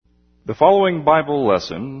The following Bible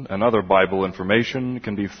lesson and other Bible information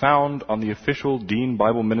can be found on the official Dean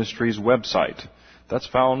Bible Ministries website. That's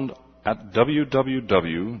found at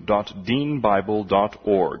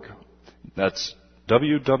www.deanbible.org. That's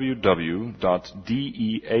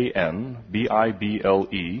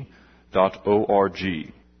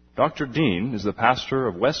www.deanbible.org. Dr. Dean is the pastor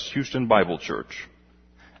of West Houston Bible Church.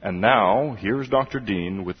 And now, here's Dr.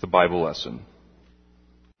 Dean with the Bible lesson.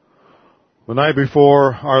 The night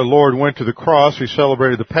before our Lord went to the cross, he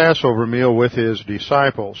celebrated the Passover meal with his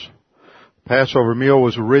disciples. The Passover meal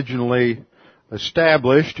was originally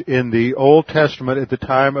established in the Old Testament at the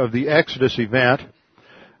time of the Exodus event,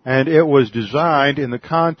 and it was designed in the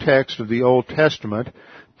context of the Old Testament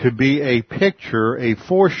to be a picture, a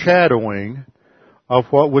foreshadowing of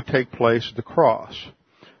what would take place at the cross.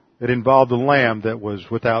 It involved a lamb that was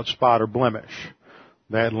without spot or blemish.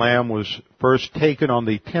 That lamb was first taken on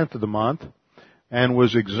the 10th of the month and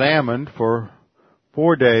was examined for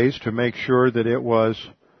 4 days to make sure that it was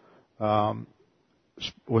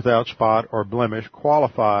without spot or blemish,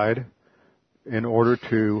 qualified in order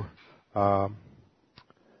to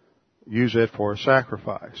use it for a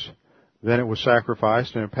sacrifice. Then it was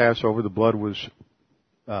sacrificed, and in Passover the blood was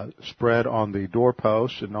spread on the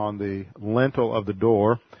doorposts and on the lintel of the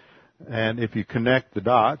door, and if you connect the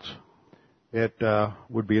dots, it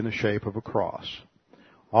would be in the shape of a cross.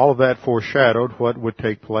 All of that foreshadowed what would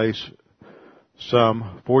take place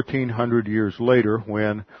some 1,400 years later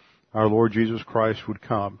when our Lord Jesus Christ would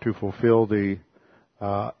come to fulfill the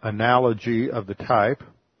analogy of the type.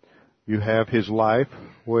 You have his life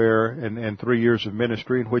where, and 3 years of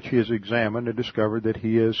ministry in which he is examined and discovered that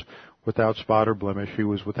he is without spot or blemish. He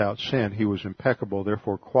was without sin. He was impeccable,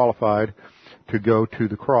 therefore qualified to go to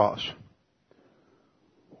the cross.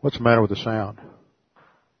 What's the matter with the sound?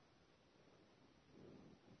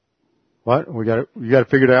 What? You got it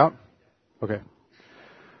figured out? Okay.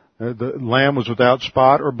 The lamb was without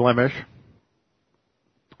spot or blemish.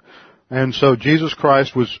 And so Jesus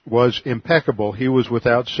Christ was impeccable. He was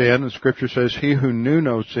without sin. The scripture says, he who knew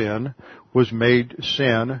no sin was made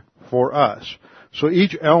sin for us. So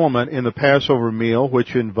each element in the Passover meal,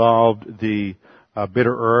 which involved the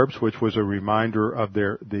bitter herbs, which was a reminder of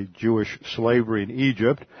the Jewish slavery in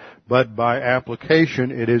Egypt, but by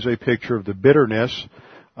application it is a picture of the bitterness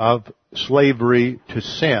of slavery to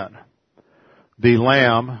sin. The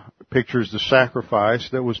lamb pictures the sacrifice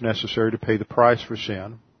that was necessary to pay the price for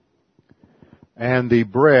sin. And the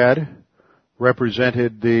bread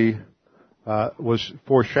represented was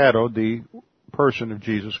foreshadowed the person of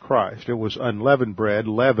Jesus Christ. It was unleavened bread.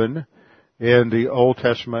 Leaven in the Old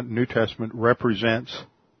Testament, New Testament represents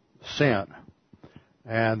sin.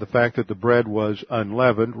 And the fact that the bread was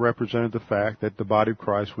unleavened represented the fact that the body of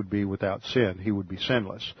Christ would be without sin. He would be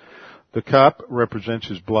sinless. The cup represents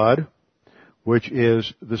his blood, which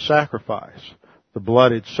is the sacrifice. The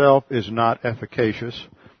blood itself is not efficacious,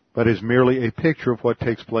 but is merely a picture of what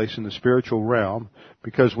takes place in the spiritual realm,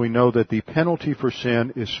 because we know that the penalty for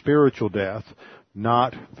sin is spiritual death,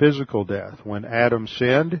 not physical death. When Adam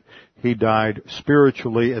sinned, he died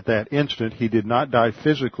spiritually at that instant. He did not die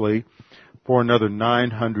physically for another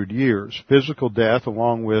 900 years. Physical death,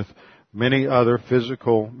 along with many other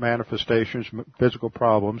physical manifestations, physical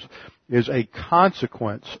problems, is a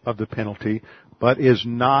consequence of the penalty, but is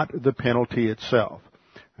not the penalty itself.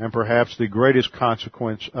 And perhaps the greatest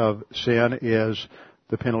consequence of sin is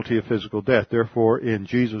the penalty of physical death. Therefore, in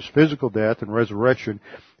Jesus' physical death and resurrection,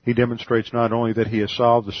 he demonstrates not only that he has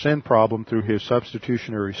solved the sin problem through his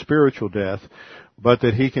substitutionary spiritual death, but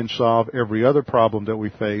that he can solve every other problem that we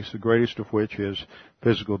face, the greatest of which is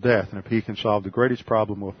physical death. And if he can solve the greatest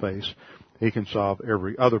problem we'll face, he can solve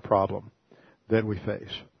every other problem that we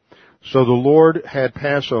face. So the Lord had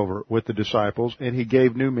Passover with the disciples, and he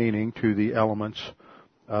gave new meaning to the elements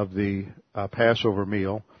of the Passover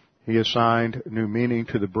meal. He assigned new meaning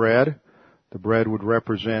to the bread. The bread would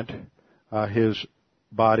represent his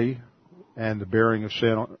body and the bearing of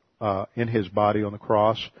sin in his body on the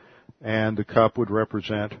cross, and the cup would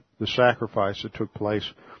represent the sacrifice that took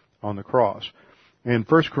place on the cross. In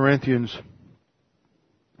 1 Corinthians,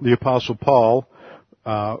 the Apostle Paul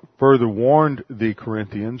further warned the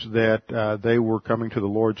Corinthians that they were coming to the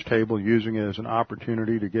Lord's table using it as an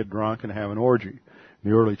opportunity to get drunk and have an orgy. In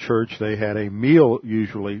the early church, they had a meal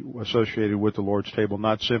usually associated with the Lord's table,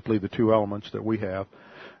 not simply the two elements that we have.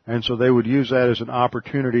 And so they would use that as an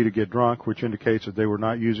opportunity to get drunk, which indicates that they were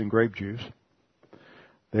not using grape juice.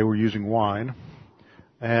 They were using wine.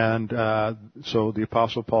 And so the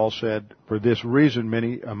Apostle Paul said, for this reason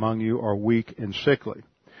many among you are weak and sickly.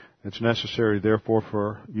 It's necessary, therefore,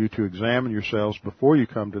 for you to examine yourselves before you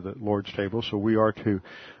come to the Lord's table. So we are to,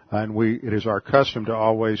 it is our custom to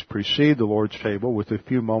always precede the Lord's table with a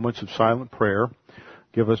few moments of silent prayer.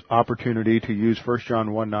 Give us opportunity to use 1 John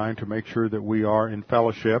 1:9 to make sure that we are in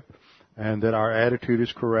fellowship and that our attitude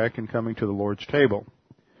is correct in coming to the Lord's table.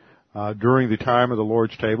 During the time of the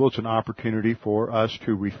Lord's table, it's an opportunity for us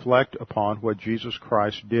to reflect upon what Jesus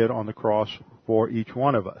Christ did on the cross for each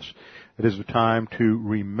one of us. It is a time to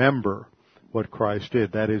remember what Christ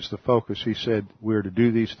did. That is the focus. He said we are to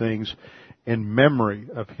do these things in memory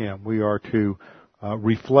of Him. We are to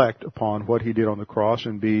reflect upon what He did on the cross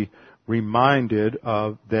and be reminded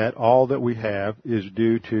of that all that we have is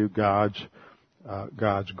due to God's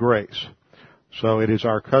grace. So it is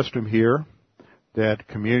our custom here that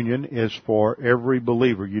communion is for every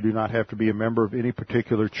believer. You do not have to be a member of any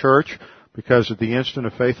particular church, because at the instant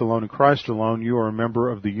of faith alone in Christ alone, you are a member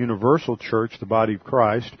of the universal church, the body of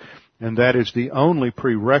Christ, and that is the only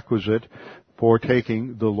prerequisite for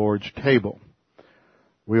taking the Lord's table.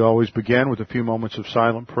 We always begin with a few moments of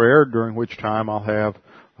silent prayer, during which time I'll have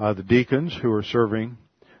the deacons who are serving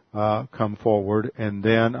come forward, and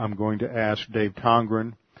then I'm going to ask Dave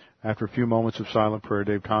Tongren, after a few moments of silent prayer,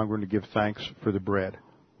 Dave Tongren to give thanks for the bread.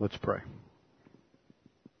 Let's pray.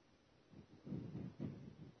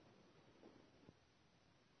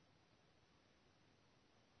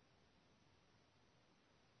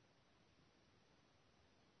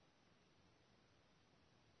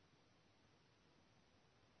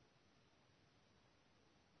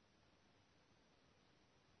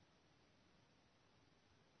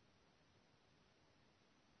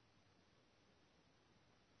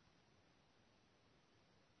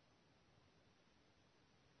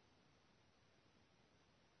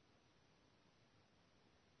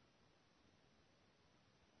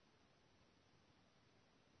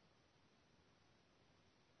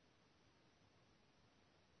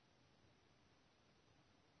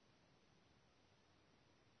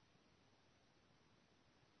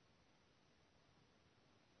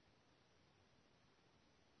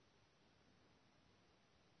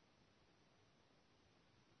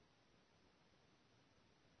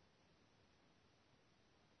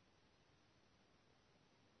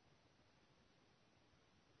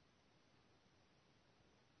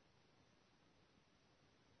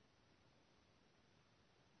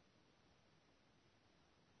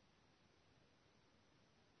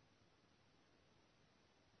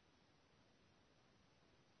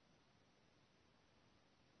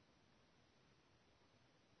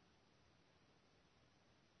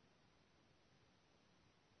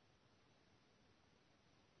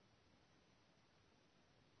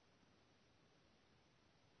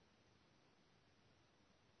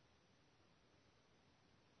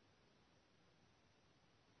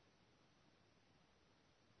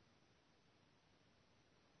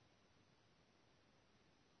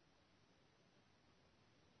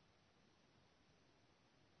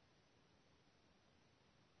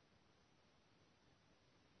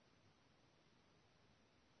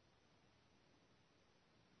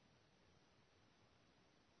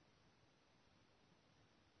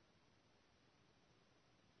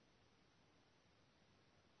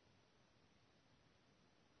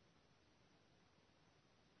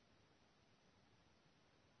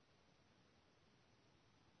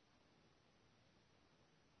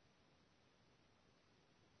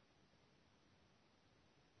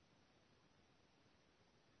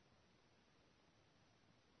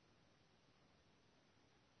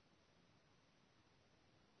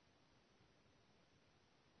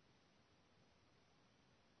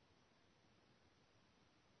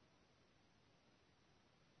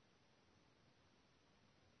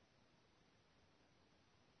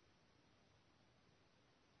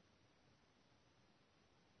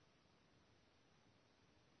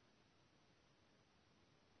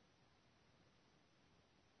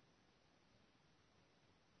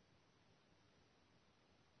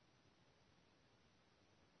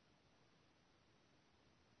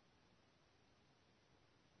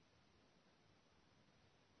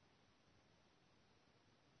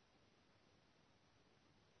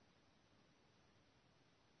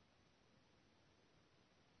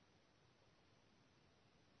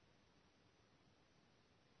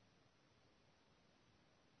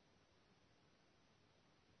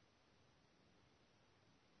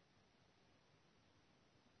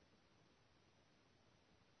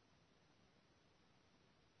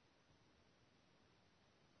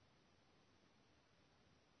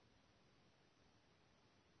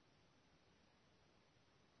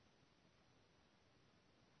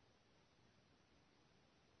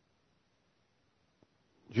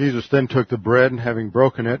 Jesus then took the bread and having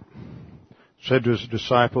broken it, said to his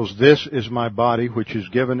disciples, "This is my body which is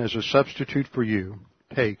given as a substitute for you.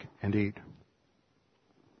 Take and eat."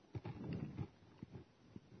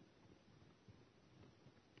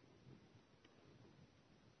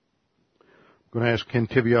 I'm going to ask Ken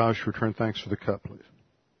Tibiage to return thanks for the cup, please.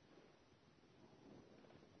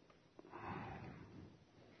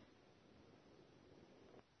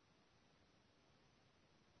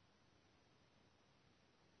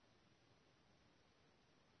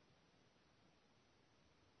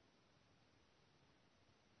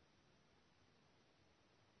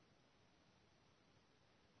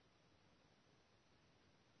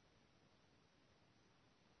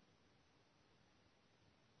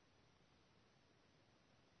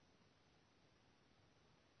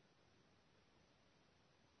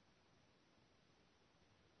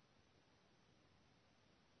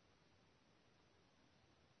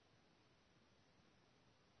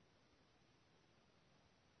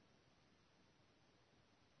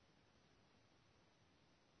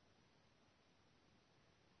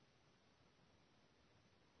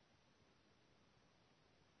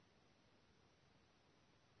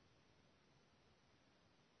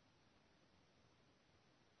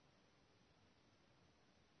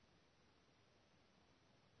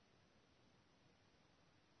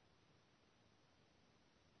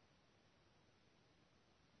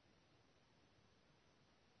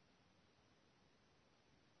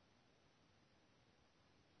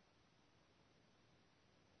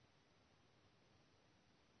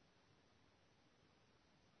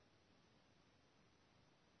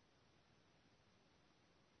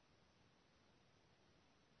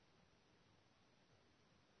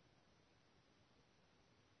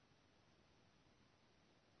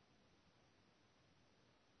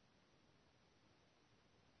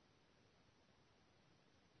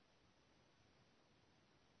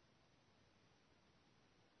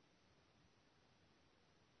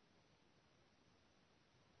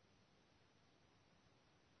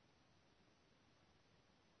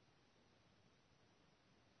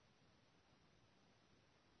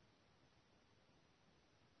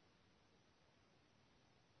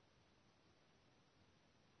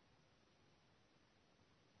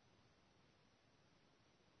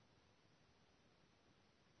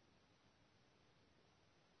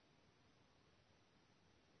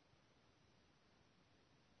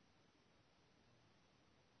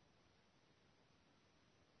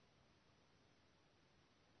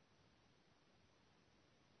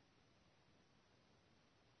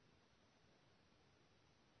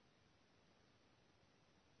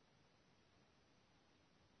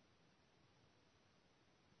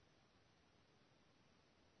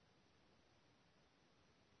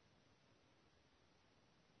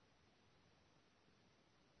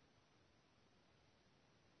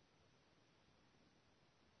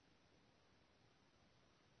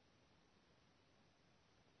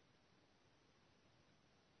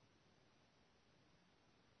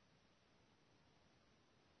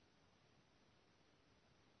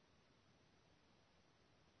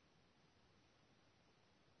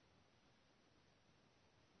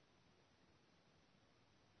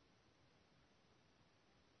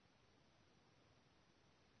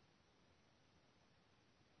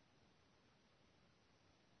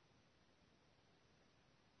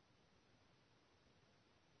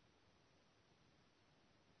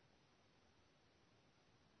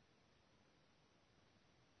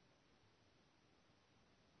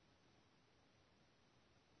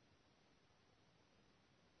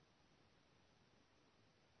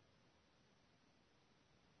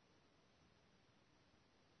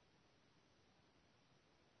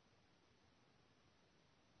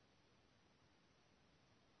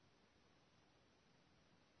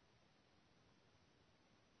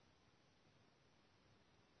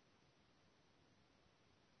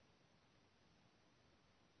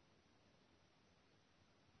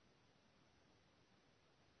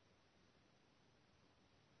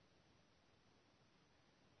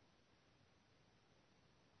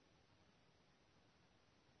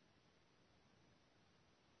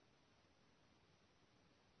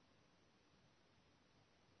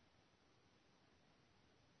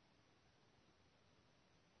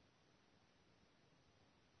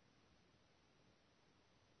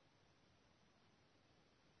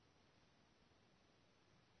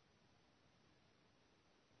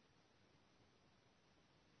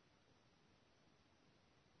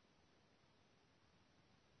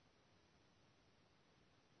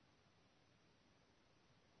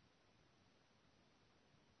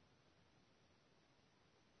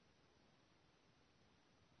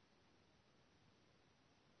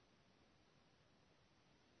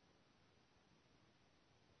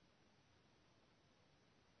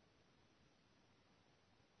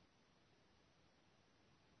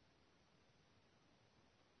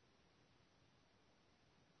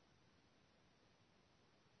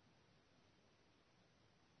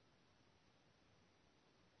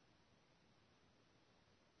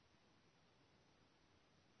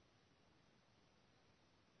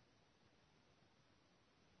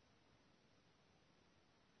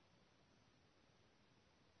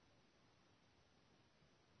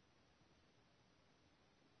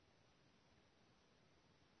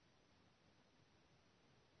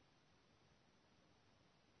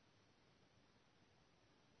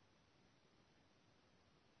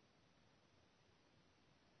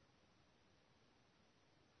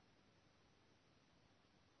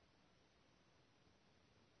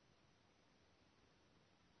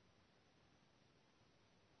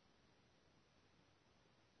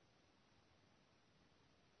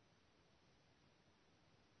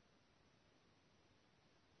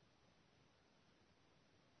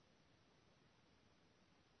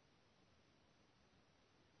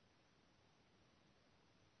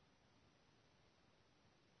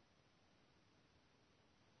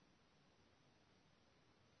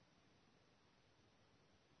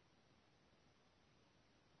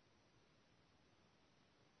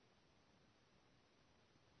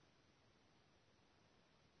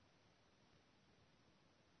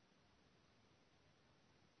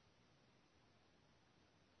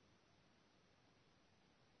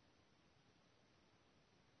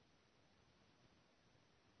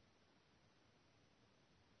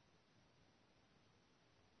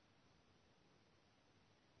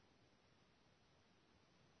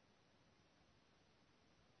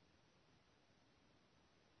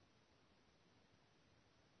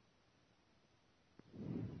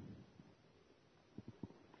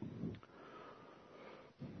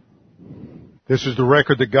 This is the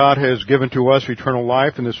record that God has given to us, eternal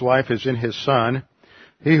life, and this life is in His Son.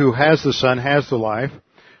 He who has the Son has the life.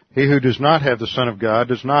 He who does not have the Son of God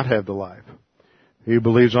does not have the life. He who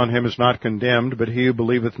believes on Him is not condemned, but he who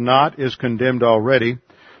believeth not is condemned already,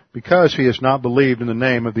 because he has not believed in the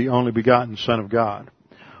name of the only begotten Son of God.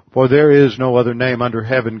 For there is no other name under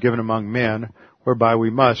heaven given among men, whereby we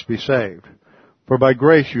must be saved. For by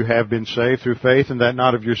grace you have been saved through faith, and that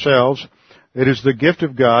not of yourselves. It is the gift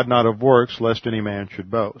of God, not of works, lest any man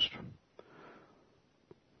should boast.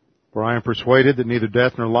 For I am persuaded that neither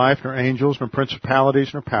death nor life, nor angels, nor principalities,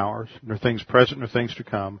 nor powers, nor things present, nor things to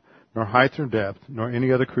come, nor height nor depth, nor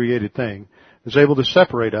any other created thing, is able to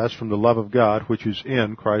separate us from the love of God which is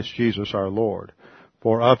in Christ Jesus our Lord.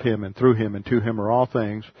 For of Him, and through Him, and to Him are all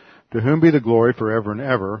things, to whom be the glory forever and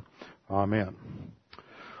ever. Amen.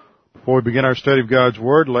 Before we begin our study of God's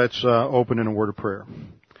Word, let's open in a word of prayer.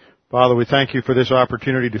 Father, we thank You for this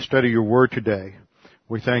opportunity to study Your Word today.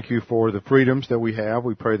 We thank You for the freedoms that we have.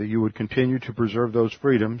 We pray that You would continue to preserve those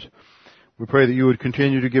freedoms. We pray that You would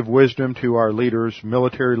continue to give wisdom to our leaders,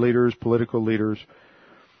 military leaders, political leaders.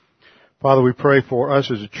 Father, we pray for us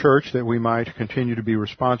as a church that we might continue to be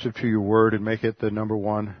responsive to Your Word and make it the number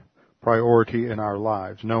one priority in our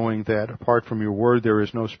lives, knowing that apart from Your Word there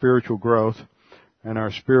is no spiritual growth, and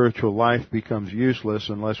our spiritual life becomes useless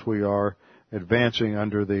unless we are advancing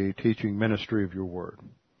under the teaching ministry of Your Word.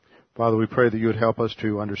 Father, we pray that You would help us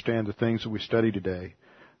to understand the things that we study today,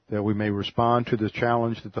 that we may respond to the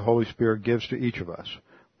challenge that the Holy Spirit gives to each of us.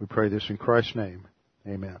 We pray this in Christ's name.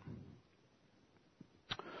 Amen.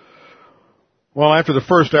 Well, after the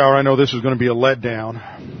first hour, I know this is going to be a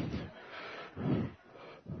letdown.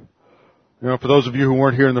 You know, for those of you who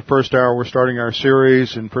weren't here in the first hour, we're starting our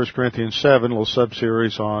series in 1 Corinthians 7, a little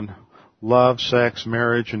sub-series on love, sex,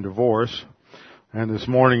 marriage, and divorce. And this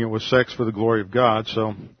morning it was sex for the glory of God.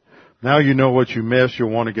 So now you know what you missed. You'll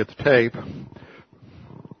want to get the tape.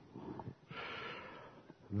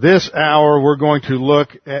 This hour we're going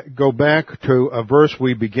to go back to a verse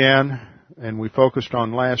we began and we focused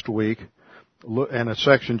on last week, and a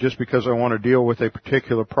section just because I want to deal with a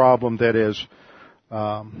particular problem that is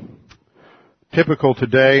typical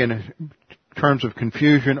today in terms of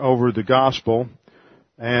confusion over the gospel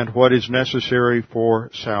and what is necessary for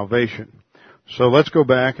salvation. So let's go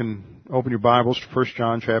back and open your Bibles to 1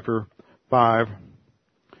 John chapter 5.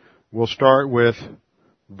 We'll start with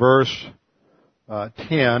verse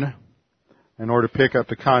 10 in order to pick up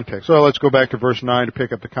the context. So let's go back to verse 9 to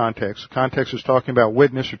pick up the context. The context is talking about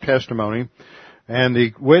witness or testimony, and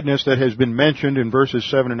the witness that has been mentioned in verses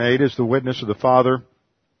 7 and 8 is the witness of the Father,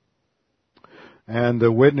 and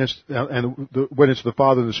the witness of the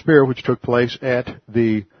Father and the Spirit, which took place at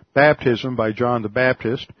the baptism by John the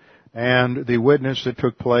Baptist, and the witness that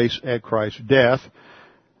took place at Christ's death,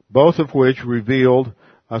 both of which revealed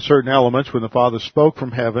certain elements when the Father spoke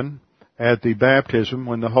from heaven at the baptism,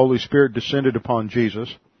 when the Holy Spirit descended upon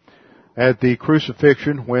Jesus, at the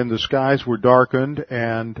crucifixion when the skies were darkened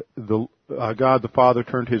and God the Father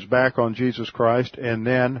turned His back on Jesus Christ and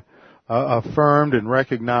then affirmed and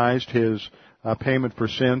recognized His payment for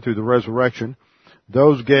sin through the resurrection.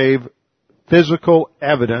 Those gave physical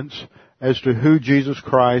evidence as to who Jesus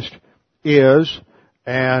Christ is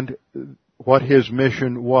and what His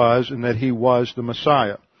mission was, and that He was the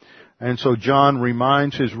Messiah. And so John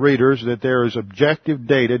reminds his readers that there is objective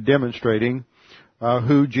data demonstrating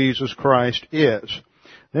who Jesus Christ is.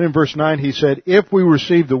 Then in verse 9 he said, if we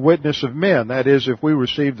receive the witness of men, that is, if we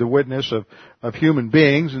receive the witness of human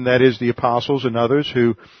beings, and that is the apostles and others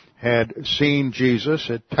who had seen Jesus,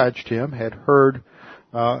 had touched Him, had heard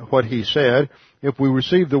what He said, if we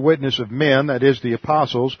receive the witness of men, that is the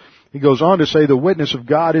apostles, he goes on to say the witness of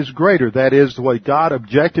God is greater, that is what God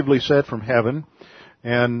objectively said from heaven,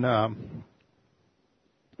 and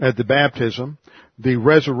at the baptism, the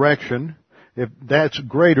resurrection, if that's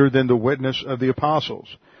greater than the witness of the apostles.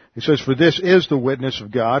 He says, for this is the witness of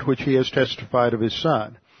God, which He has testified of His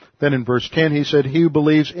Son. Then in verse 10 he said, he who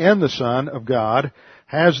believes in the Son of God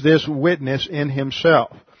has this witness in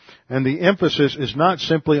himself. And the emphasis is not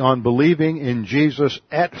simply on believing in Jesus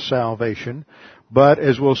at salvation, but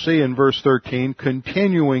as we'll see in verse 13,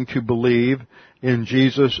 continuing to believe in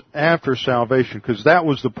Jesus after salvation, because that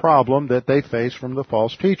was the problem that they faced from the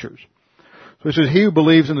false teachers. So he says, he who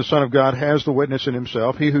believes in the Son of God has the witness in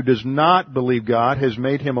himself. He who does not believe God has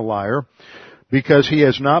made him a liar, because he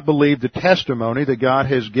has not believed the testimony that God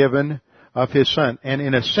has given of His Son. And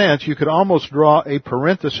in a sense, you could almost draw a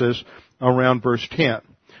parenthesis around verse 10.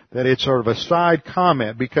 That it's sort of a side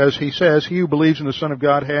comment, because he says, he who believes in the Son of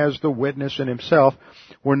God has the witness in himself.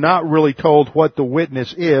 We're not really told what the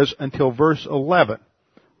witness is until verse 11.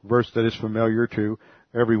 verse that is familiar to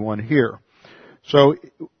everyone here. So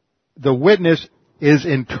the witness is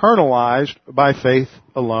internalized by faith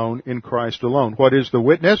alone in Christ alone. What is the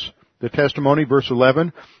witness? The testimony, verse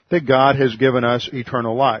 11, that God has given us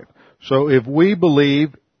eternal life. So if we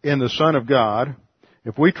believe in the Son of God,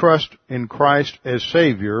 if we trust in Christ as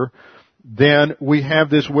Savior, then we have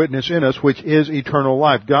this witness in us, which is eternal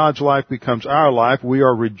life. God's life becomes our life. We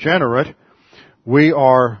are regenerate. We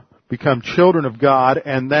become children of God,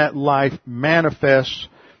 and that life manifests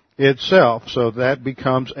itself. So that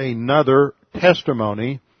becomes another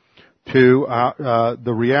testimony to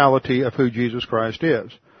the reality of who Jesus Christ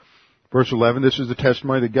is. Verse 11, this is the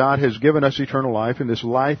testimony that God has given us eternal life, and this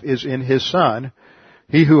life is in His Son.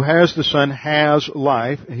 He who has the Son has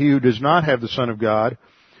life. He who does not have the Son of God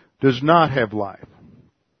does not have life.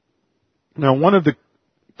 Now, one of the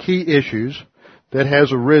key issues that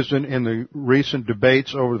has arisen in the recent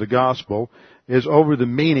debates over the gospel is over the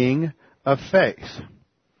meaning of faith.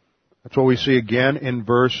 That's what we see again in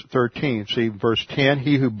verse 13. See, verse 10,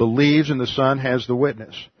 he who believes in the Son has the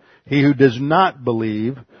witness. He who does not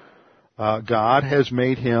believe God has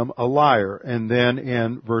made him a liar. And then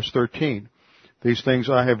in verse 13, these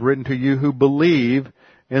things I have written to you who believe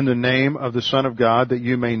in the name of the Son of God, that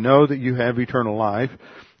you may know that you have eternal life,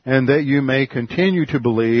 and that you may continue to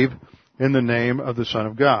believe in the name of the Son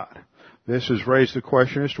of God. This has raised the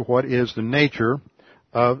question as to what is the nature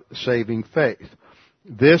of saving faith.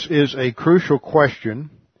 This is a crucial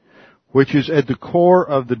question which is at the core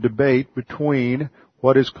of the debate between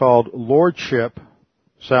what is called lordship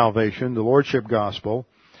salvation, the lordship gospel,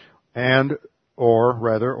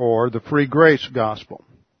 or the free grace gospel.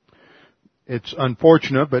 It's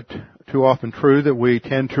unfortunate, but too often true, that we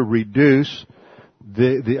tend to reduce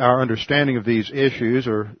our understanding of these issues,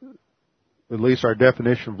 or at least our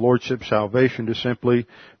definition of lordship salvation, to simply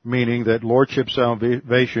meaning that lordship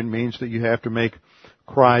salvation means that you have to make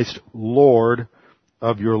Christ Lord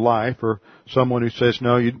of your life, or someone who says,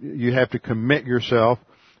 no, you have to commit yourself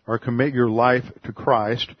or commit your life to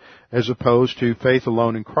Christ, as opposed to faith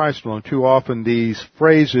alone in Christ alone. Too often these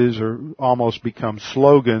phrases almost become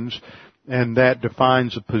slogans, and that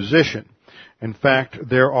defines a position. In fact,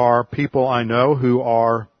 there are people I know who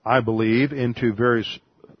are, I believe, into various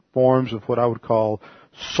forms of what I would call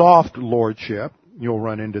soft lordship. You'll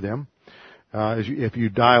run into them if you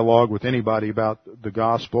dialogue with anybody about the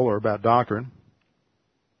gospel or about doctrine,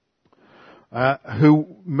 who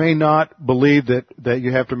may not believe that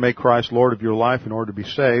you have to make Christ Lord of your life in order to be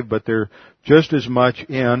saved, but they're just as much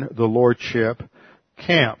in the lordship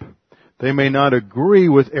camp. They may not agree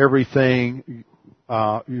with everything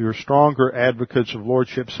your stronger advocates of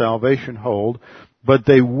lordship salvation hold, but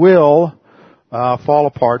they will fall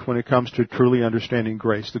apart when it comes to truly understanding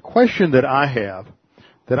grace. The question that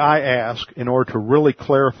I ask in order to really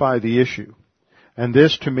clarify the issue, and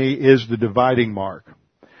this to me is the dividing mark,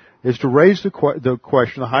 is to raise the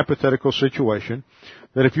question, the hypothetical situation,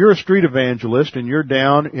 that if you're a street evangelist and you're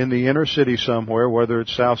down in the inner city somewhere, whether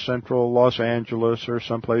it's South Central Los Angeles or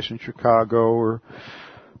someplace in Chicago or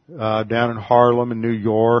down in Harlem in New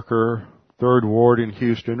York or Third Ward in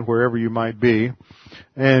Houston, wherever you might be,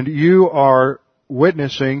 and you are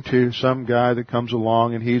witnessing to some guy that comes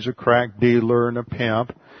along and he's a crack dealer and a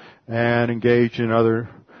pimp and engaged in other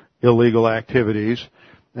illegal activities,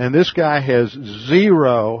 and this guy has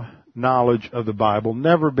zero knowledge of the Bible,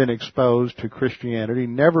 never been exposed to Christianity,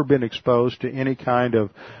 never been exposed to any kind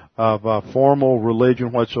of formal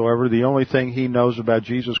religion whatsoever. The only thing he knows about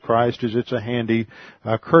Jesus Christ is it's a handy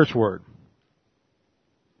curse word.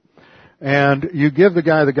 And you give the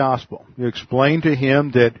guy the gospel. You explain to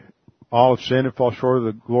him that all have sinned and fall short of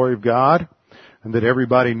the glory of God, and that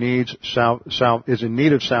everybody is in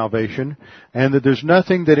need of salvation, and that there's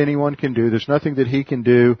nothing that anyone can do, there's nothing that he can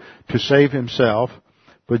do to save himself,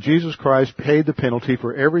 but Jesus Christ paid the penalty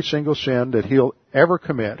for every single sin that he'll ever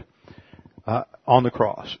commit on the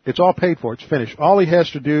cross. It's all paid for. It's finished. All he has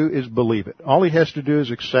to do is believe it. All he has to do is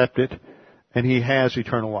accept it, and he has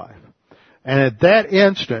eternal life. And at that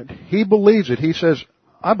instant, he believes it. He says,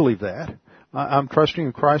 I believe that. I'm trusting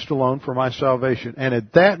in Christ alone for my salvation. And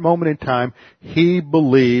at that moment in time, he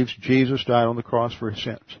believes Jesus died on the cross for his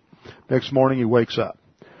sins. Next morning, he wakes up.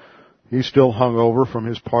 He's still hungover from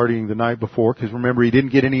his partying the night before, because remember, he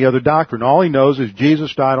didn't get any other doctrine. All he knows is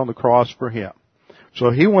Jesus died on the cross for him.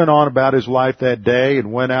 So he went on about his life that day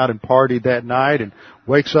and went out and partied that night, and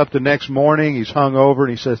wakes up the next morning, he's hungover,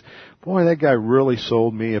 and he says, boy, that guy really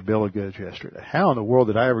sold me a bill of goods yesterday. How in the world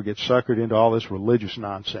did I ever get suckered into all this religious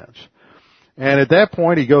nonsense? And at that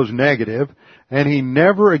point, he goes negative, and he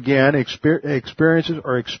never again experiences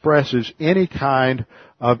or expresses any kind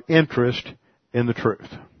of interest in the truth.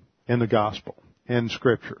 in the gospel, in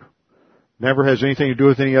Scripture. Never has anything to do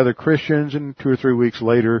with any other Christians, and 2 or 3 weeks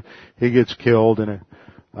later, he gets killed in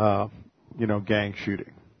a, gang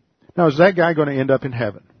shooting. Now, is that guy going to end up in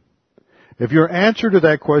heaven? If your answer to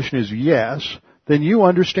that question is yes, then you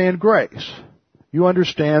understand grace. You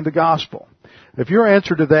understand the gospel. If your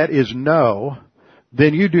answer to that is no,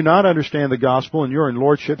 then you do not understand the gospel and you're in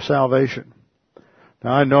lordship salvation.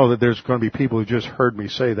 Now, I know that there's going to be people who just heard me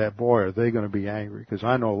say that. Boy, are they going to be angry, because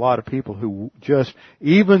I know a lot of people who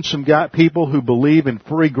even some people who believe in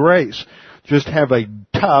free grace just have a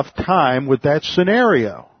tough time with that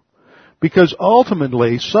scenario. Because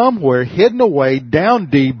ultimately, somewhere hidden away, down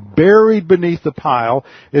deep, buried beneath the pile,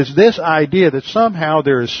 is this idea that somehow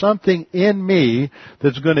there is something in me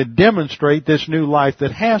that's going to demonstrate this new life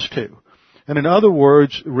that has to. And in other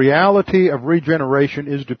words, reality of regeneration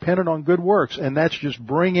is dependent on good works, and that's just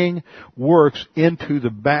bringing works into the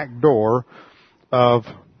back door of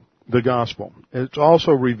the gospel. It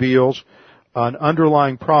also reveals an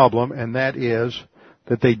underlying problem, and that is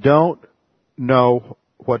that they don't know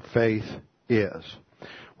what faith is.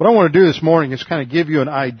 What I want to do this morning is kind of give you an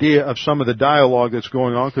idea of some of the dialogue that's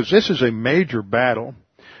going on, because this is a major battle,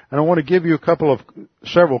 and I want to give you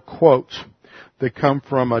several quotes that come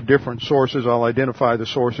from different sources. I'll identify the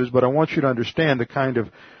sources, but I want you to understand the kind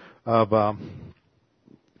of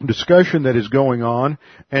discussion that is going on.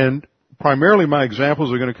 And primarily my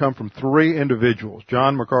examples are going to come from 3 individuals.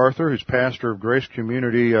 John MacArthur, who's pastor of Grace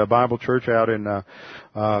Community Bible Church out in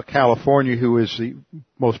California, who is the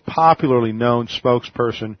most popularly known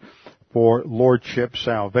spokesperson for Lordship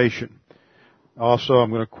Salvation. Also, I'm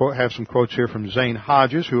going to have some quotes here from Zane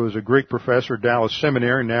Hodges, who is a Greek professor at Dallas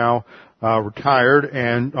Seminary, now retired,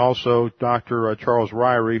 and also Dr. Charles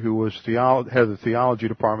Ryrie, who was head of the theology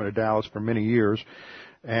department at Dallas for many years,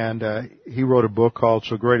 and he wrote a book called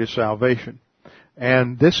So Great Is Salvation.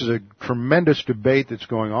 And this is a tremendous debate that's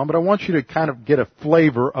going on, but I want you to kind of get a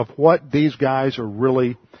flavor of what these guys are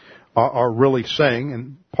really saying,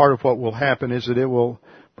 and part of what will happen is that it will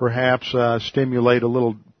perhaps stimulate a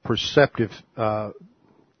little perceptive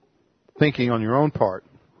thinking on your own part.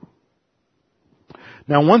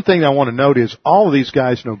 Now, one thing I want to note is all of these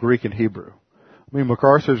guys know Greek and Hebrew. I mean,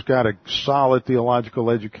 MacArthur's got a solid theological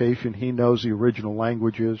education. He knows the original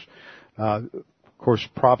languages. Of course,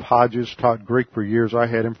 Prof. Hodges taught Greek for years. I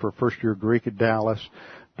had him for first year Greek at Dallas.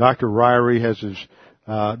 Dr. Ryrie has his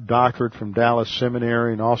doctorate from Dallas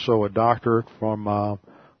Seminary, and also a doctorate from, I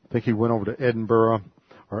think he went over to Edinburgh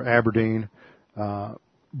or Aberdeen.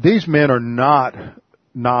 These men are not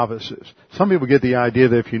novices. Some people get the idea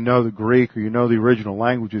that if you know the Greek or you know the original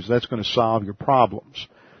languages, that's going to solve your problems.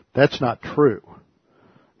 That's not true.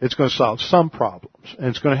 It's going to solve some problems, and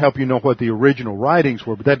it's going to help you know what the original writings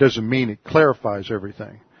were, but that doesn't mean it clarifies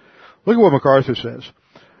everything. Look at what MacArthur says.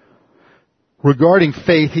 Regarding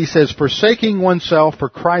faith, he says, forsaking oneself for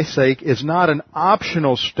Christ's sake is not an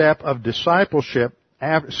optional step of discipleship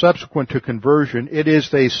subsequent to conversion. It is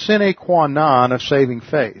the sine qua non of saving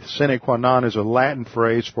faith. Sine qua non is a Latin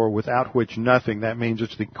phrase for without which nothing. That means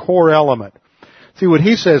it's the core element. See, what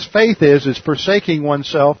he says faith is forsaking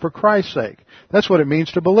oneself for Christ's sake. That's what it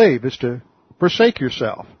means to believe, is to forsake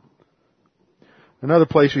yourself. Another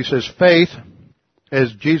place he says faith,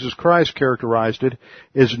 as Jesus Christ characterized it,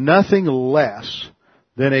 is nothing less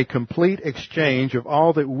than a complete exchange of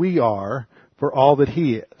all that we are for all that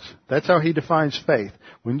He is. That's how he defines faith.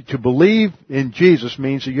 To believe in Jesus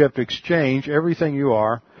means that you have to exchange everything you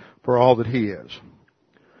are for all that He is.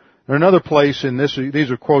 In another place in this,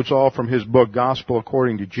 these are quotes all from his book, Gospel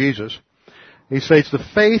According to Jesus. He states, the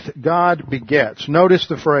faith God begets. Notice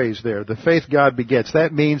the phrase there, the faith God begets.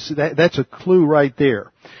 That means, that's a clue right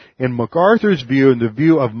there. In MacArthur's view, and the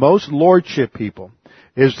view of most lordship people,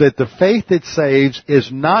 is that the faith that saves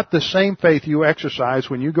is not the same faith you exercise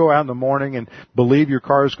when you go out in the morning and believe your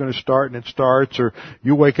car is going to start and it starts, or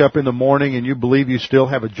you wake up in the morning and you believe you still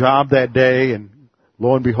have a job that day, and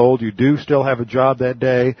lo and behold, you do still have a job that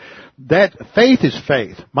day. That faith is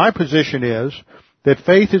faith. My position is that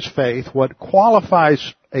faith is faith. What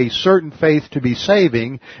qualifies a certain faith to be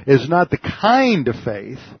saving is not the kind of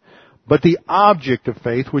faith, but the object of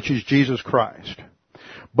faith, which is Jesus Christ.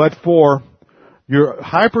 But for your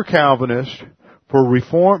hyper-Calvinist, for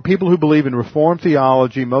Reform, people who believe in Reformed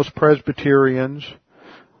theology, most Presbyterians,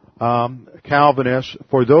 Calvinists,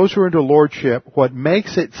 for those who are into lordship, what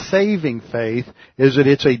makes it saving faith is that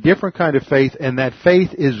it's a different kind of faith, and that faith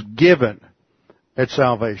is given at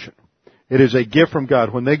salvation. It is a gift from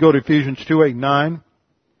God. When they go to Ephesians 2:8-9,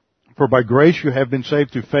 for by grace you have been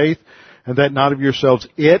saved through faith, and that not of yourselves,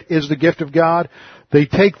 it is the gift of God. They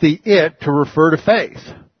take the it to refer to faith.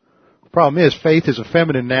 problem is faith is a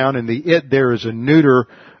feminine noun, and the it there is a neuter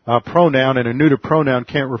pronoun, and a neuter pronoun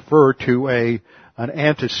can't refer to an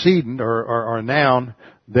antecedent or a noun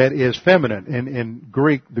that is feminine. In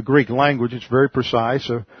Greek, the Greek language, it's very precise.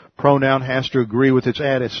 A pronoun has to agree with its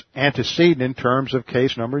antecedent in terms of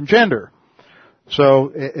case, number, and gender.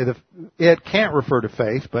 So it can't refer to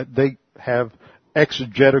faith, but they have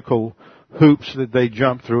exegetical hoops that they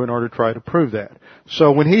jump through in order to try to prove that.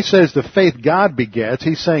 So when he says the faith God begets,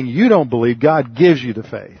 he's saying you don't believe, God gives you the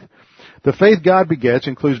faith. The faith God begets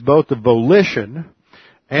includes both the volition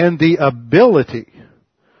and the ability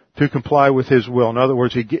to comply with His will. In other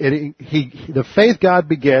words, the faith God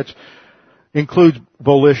begets includes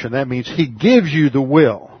volition. That means He gives you the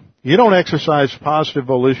will. You don't exercise positive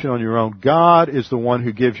volition on your own. God is the one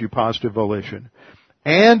who gives you positive volition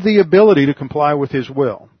and the ability to comply with His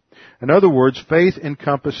will. In other words, faith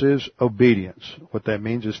encompasses obedience. What that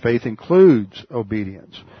means is faith includes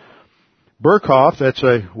obedience. Berkhoff, that's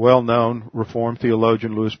a well-known Reformed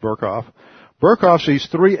theologian, Louis Berkhoff. Berkhoff sees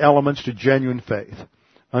three elements to genuine faith.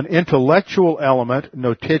 An intellectual element,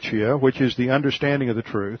 notitia, which is the understanding of the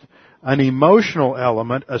truth. An emotional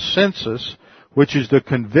element, a sensus, which is the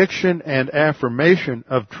conviction and affirmation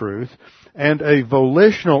of truth. And a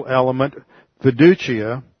volitional element,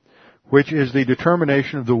 fiducia, which is the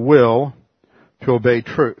determination of the will to obey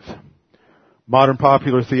truth. Modern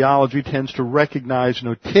popular theology tends to recognize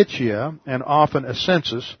notitia and often a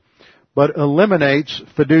sensus, but eliminates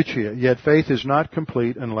fiducia, yet faith is not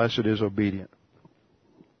complete unless it is obedient.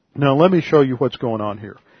 Now let me show you what's going on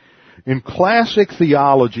here. In classic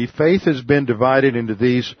theology, faith has been divided into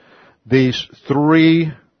these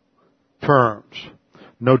three terms.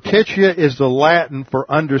 Notitia is the Latin for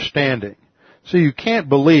understanding. So you can't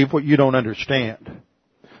believe what you don't understand.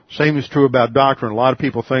 Same is true about doctrine. A lot of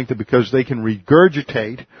people think that because they can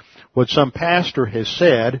regurgitate what some pastor has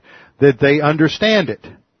said, that they understand it.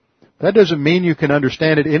 That doesn't mean you can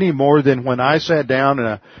understand it any more than when I sat down in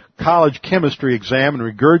a college chemistry exam and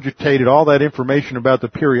regurgitated all that information about the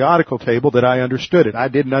periodical table that I understood it. I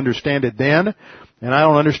didn't understand it then, and I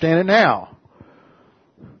don't understand it now.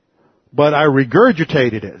 But I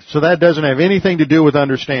regurgitated it. So that doesn't have anything to do with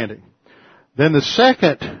understanding. Then the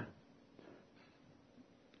second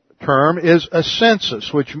term is a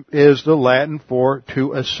sensus, which is the Latin for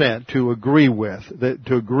to assent, to agree with,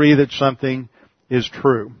 to agree that something is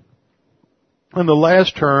true. And the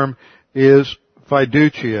last term is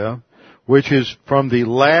fiducia, which is from the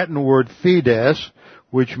Latin word fides,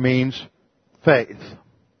 which means faith.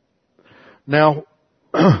 Now,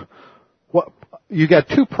 you got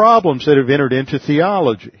two problems that have entered into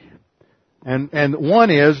theology. And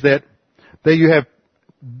one is that you have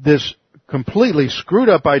this completely screwed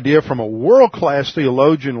up idea from a world-class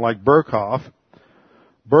theologian like Berkhoff.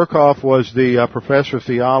 Berkhoff was the professor of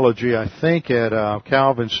theology, I think, at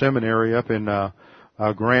Calvin Seminary up in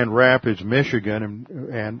Grand Rapids, Michigan,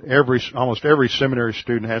 and almost every seminary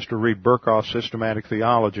student has to read Berkhoff's systematic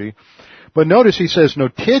theology. But notice he says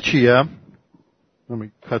notitia, let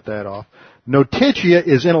me cut that off, notitia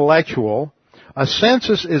is intellectual, a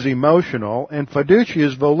sensus is emotional, and fiducia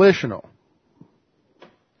is volitional.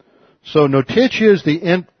 So notitia is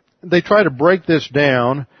they try to break this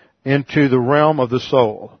down into the realm of the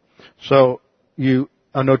soul. So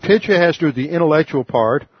a notitia has to do with the intellectual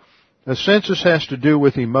part, a sensus has to do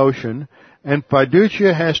with emotion, and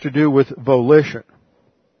fiducia has to do with volition.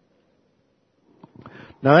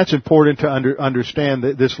 Now that's important to understand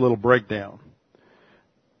this little breakdown.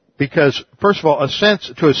 Because, first of all,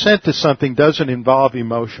 to assent to something doesn't involve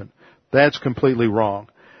emotion. That's completely wrong.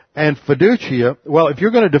 And fiducia, well, if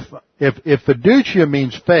you're going to if fiducia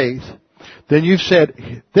means faith, then you've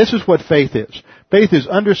said, this is what faith is. Faith is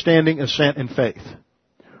understanding, assent, and faith.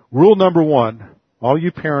 Rule number one, all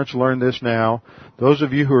you parents learn this now. Those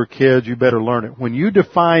of you who are kids, you better learn it. When you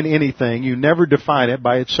define anything, you never define it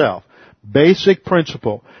by itself. Basic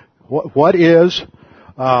principle. What is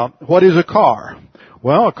a car?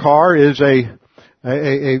 Well, a car is a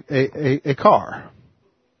car.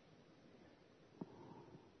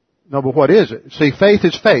 No, but what is it? See, faith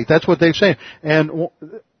is faith. That's what they're saying. And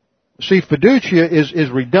see, fiducia is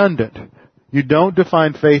redundant. You don't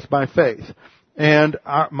define faith by faith. And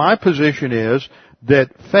my position is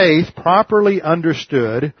that faith, properly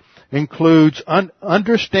understood, includes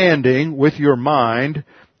understanding with your mind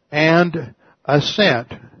and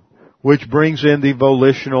assent, which brings in the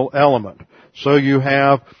volitional element. So you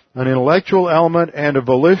have an intellectual element and a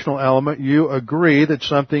volitional element. You agree that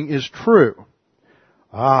something is true.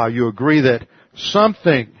 You agree that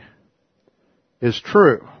something is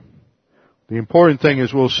true. The important thing,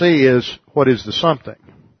 as we'll see, is what is the something.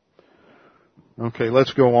 Okay,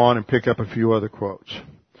 let's go on and pick up a few other quotes.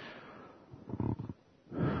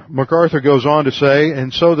 MacArthur goes on to say,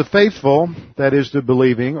 and so the faithful, that is the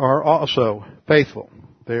believing, are also faithful.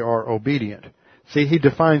 They are obedient. See, he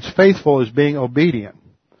defines faithful as being obedient.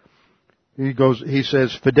 He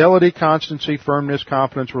says, fidelity, constancy, firmness,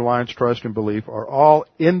 confidence, reliance, trust, and belief are all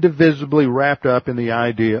indivisibly wrapped up in the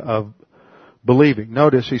idea of believing.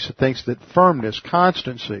 Notice he thinks that firmness,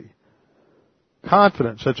 constancy,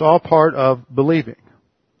 confidence, that's all part of believing.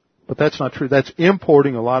 But that's not true. That's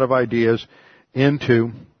importing a lot of ideas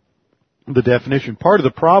into the definition. Part of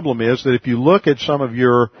the problem is that if you look at some of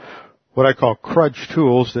your, what I call crutch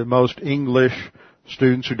tools that most English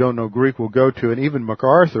students who don't know Greek will go to, and even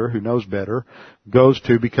MacArthur, who knows better, goes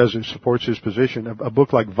to because it supports his position, a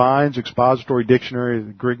book like Vine's Expository Dictionary of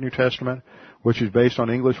the Greek New Testament, which is based on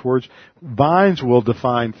English words. Vine's will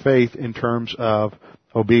define faith in terms of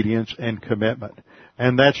obedience and commitment.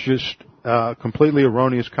 And that's just a completely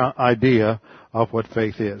erroneous idea of what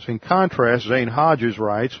faith is. In contrast, Zane Hodges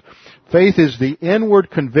writes, faith is the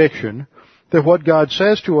inward conviction that what God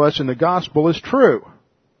says to us in the gospel is true.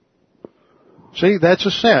 See, that's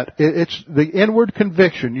assent. It's the inward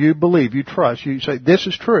conviction. You believe, you trust, you say, this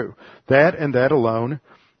is true. That and that alone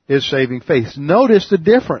is saving faith. Notice the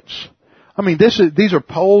difference. I mean, these are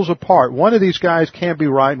poles apart. One of these guys can't be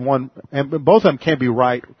right and both of them can't be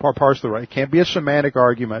right, or partially right. It can't be a semantic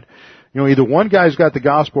argument. You know, either one guy's got the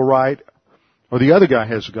gospel right or the other guy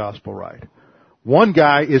has the gospel right. One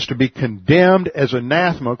guy is to be condemned as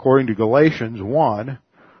anathema according to Galatians 1,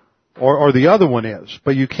 or the other one is.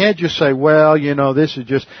 But you can't just say, well, you know, this is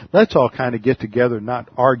just, let's all kind of get together and not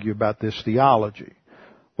argue about this theology.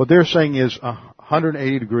 What they're saying is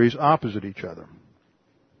 180 degrees opposite each other.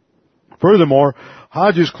 Furthermore,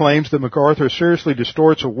 Hodges claims that MacArthur seriously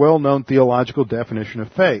distorts a well-known theological definition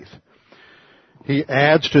of faith. He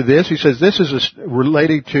adds to this, he says this is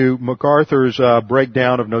related to MacArthur's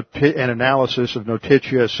breakdown of and analysis of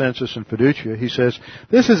notitia, sensus, and fiducia. He says,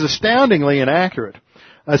 this is astoundingly inaccurate.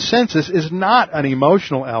 A sensus is not an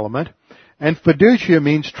emotional element, and fiducia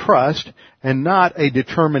means trust and not a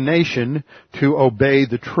determination to obey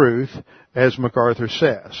the truth, as MacArthur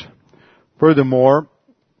says. Furthermore,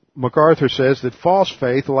 MacArthur says that false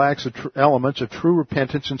faith lacks the elements of true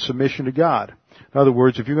repentance and submission to God. In other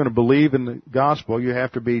words, if you're going to believe in the gospel, you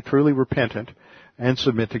have to be truly repentant and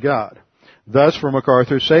submit to God. Thus, for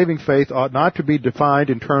MacArthur, saving faith ought not to be defined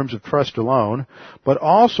in terms of trust alone, but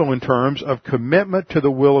also in terms of commitment to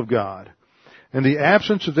the will of God. In the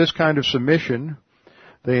absence of this kind of submission,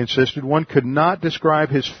 they insisted, one could not describe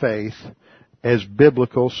his faith as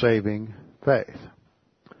biblical saving faith.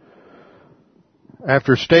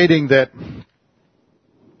 After stating that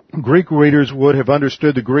Greek readers would have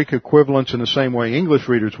understood the Greek equivalents in the same way English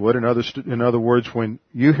readers would, in other words, when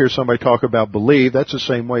you hear somebody talk about believe, that's the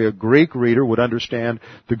same way a Greek reader would understand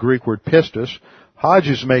the Greek word pistis.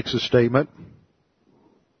 Hodges makes a statement.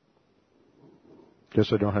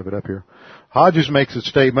 Guess I don't have it up here. Hodges makes a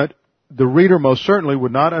statement. The reader most certainly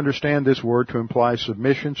would not understand this word to imply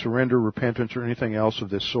submission, surrender, repentance, or anything else of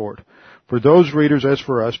this sort. For those readers, as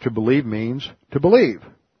for us, to believe means to believe.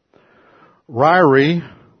 Ryrie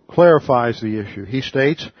clarifies the issue. He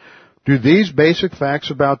states, do these basic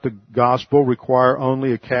facts about the gospel require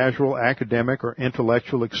only a casual academic or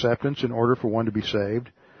intellectual acceptance in order for one to be saved?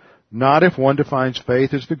 Not if one defines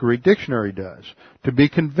faith as the Greek dictionary does. To be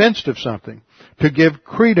convinced of something. To give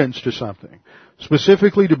credence to something.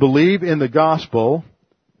 Specifically, to believe in the gospel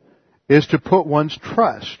is to put one's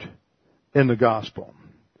trust in the gospel.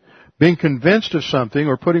 Being convinced of something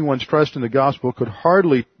or putting one's trust in the gospel could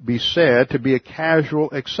hardly be said to be a casual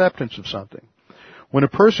acceptance of something. When a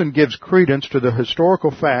person gives credence to the historical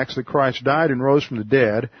facts that Christ died and rose from the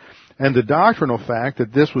dead, and the doctrinal fact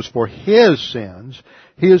that this was for his sins,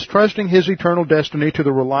 he is trusting his eternal destiny to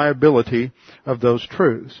the reliability of those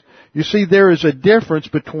truths. You see, there is a difference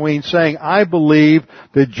between saying, I believe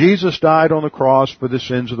that Jesus died on the cross for the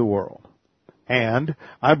sins of the world, and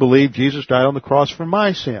I believe Jesus died on the cross for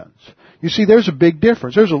my sins. You see, there's a big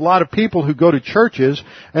difference. There's a lot of people who go to churches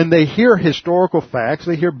and they hear historical facts,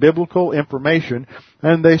 they hear biblical information,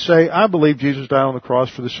 and they say, I believe Jesus died on the cross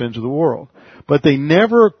for the sins of the world. But they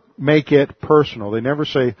never make it personal. They never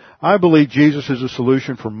say, I believe Jesus is a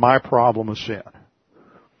solution for my problem of sin.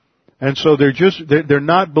 And so they're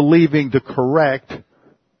not believing the correct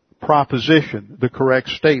proposition, the correct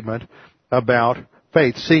statement about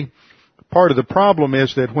faith. See, part of the problem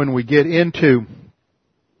is that when we get into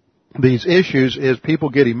these issues is people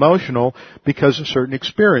get emotional because of certain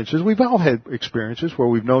experiences. We've all had experiences where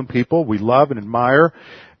we've known people we love and admire,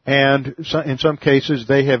 And in some cases,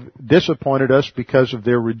 they have disappointed us because of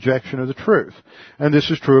their rejection of the truth. And this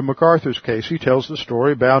is true of MacArthur's case. He tells the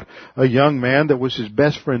story about a young man that was his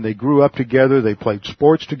best friend. They grew up together. They played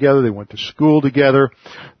sports together. They went to school together.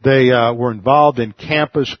 They were involved in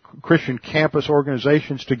Christian campus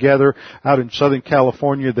organizations together out in Southern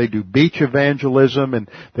California. They do beach evangelism, and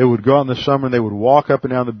they would go out in the summer and they would walk up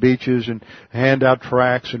and down the beaches and hand out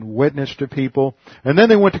tracts and witness to people. And then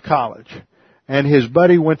they went to college. And his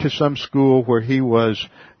buddy went to some school where he was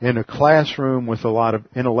in a classroom with a lot of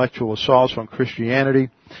intellectual assaults on Christianity,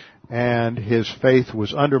 and his faith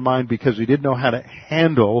was undermined because he didn't know how to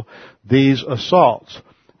handle these assaults.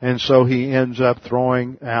 And so he ends up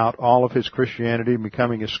throwing out all of his Christianity and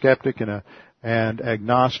becoming a skeptic and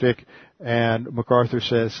agnostic. And MacArthur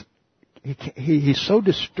says he's so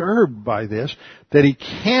disturbed by this that he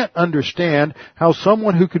can't understand how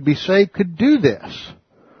someone who could be saved could do this.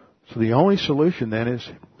 So the only solution then is,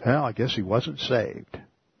 well, I guess he wasn't saved.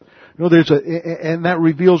 You know, and that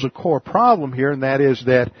reveals a core problem here, and that is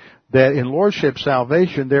that in Lordship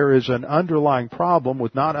salvation there is an underlying problem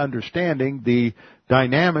with not understanding the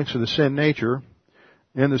dynamics of the sin nature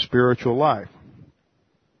in the spiritual life.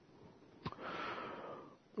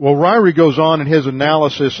 Well, Ryrie goes on in his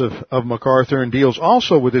analysis of MacArthur and deals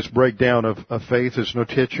also with this breakdown of faith as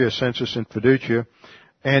notitia, sensus, and fiducia,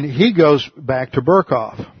 and he goes back to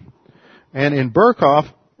Berkhoff. And in Berkhoff,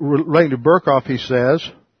 relating to Berkhoff, he says,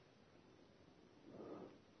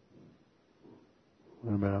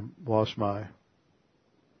 wait a minute, I lost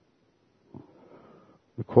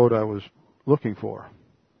the quote I was looking for.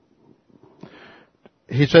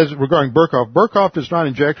 He says regarding Berkhoff does not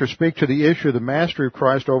inject or speak to the issue of the mastery of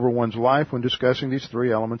Christ over one's life when discussing these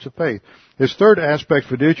three elements of faith. His third aspect,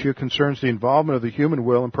 fiducia, concerns the involvement of the human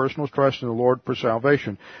will and personal trust in the Lord for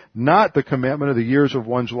salvation, not the commitment of the years of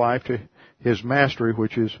one's life to his mastery,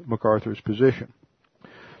 which is MacArthur's position.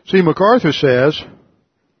 See, MacArthur says,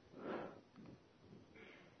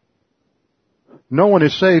 no one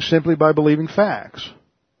is saved simply by believing facts.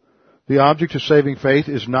 The object of saving faith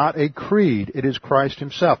is not a creed. It is Christ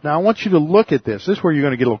himself. Now, I want you to look at this. This is where you're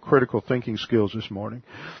going to get a little critical thinking skills this morning.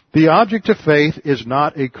 The object of faith is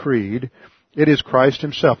not a creed. It is Christ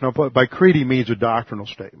himself. Now, by creed, he means a doctrinal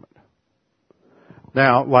statement.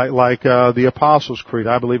 Now, like the Apostles' Creed,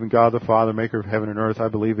 I believe in God the Father, maker of heaven and earth. I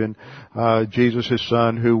believe in Jesus, his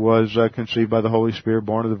Son, who was conceived by the Holy Spirit,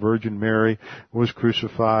 born of the Virgin Mary, was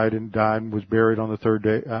crucified and died and was buried on the third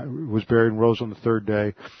day, was buried and rose on the third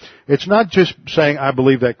day. It's not just saying I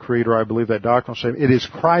believe that creed or I believe that doctrinal statement. It is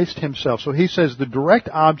Christ himself. So he says the direct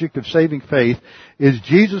object of saving faith is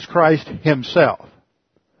Jesus Christ himself.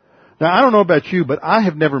 Now, I don't know about you, but I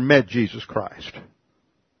have never met Jesus Christ.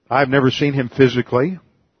 I've never seen him physically.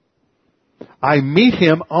 I meet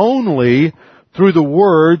him only through the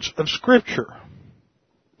words of Scripture.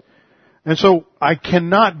 And so I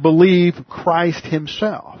cannot believe Christ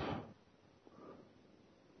himself.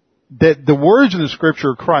 That the words in the Scripture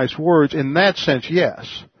are Christ's words, in that sense,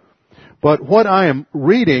 yes. But what I am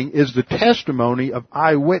reading is the testimony of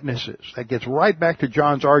eyewitnesses. That gets right back to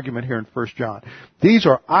John's argument here in 1 John. These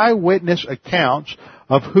are eyewitness accounts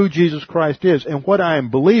of who Jesus Christ is. And what I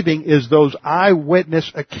am believing is those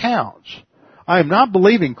eyewitness accounts. I am not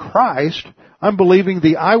believing Christ. I'm believing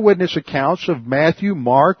the eyewitness accounts of Matthew,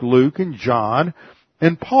 Mark, Luke, and John,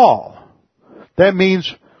 and Paul. That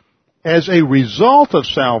means as a result of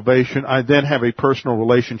salvation, I then have a personal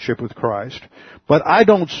relationship with Christ. But I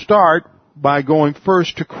don't start by going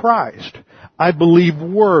first to Christ. I believe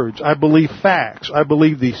words. I believe facts. I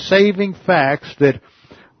believe the saving facts that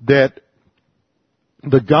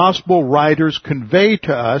the gospel writers convey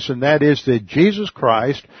to us, and that is that Jesus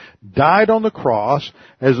Christ died on the cross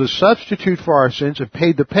as a substitute for our sins and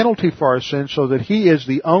paid the penalty for our sins so that he is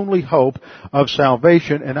the only hope of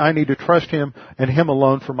salvation, and I need to trust him and him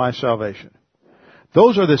alone for my salvation.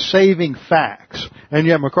 Those are the saving facts. And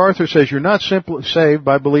yet MacArthur says you're not simply saved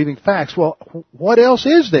by believing facts. Well, what else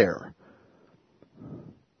is there?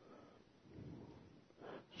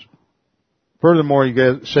 Furthermore, he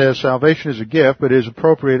says salvation is a gift, but is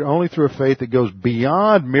appropriated only through a faith that goes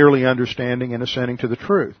beyond merely understanding and assenting to the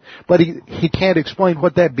truth. But he can't explain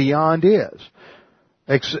what that beyond is.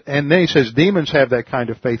 And then he says demons have that kind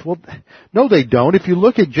of faith. Well, no, they don't. If you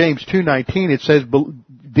look at James 2:19, it says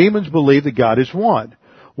demons believe that God is one.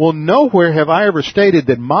 Well, nowhere have I ever stated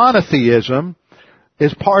that monotheism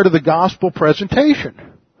is part of the gospel presentation.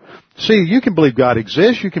 See, you can believe God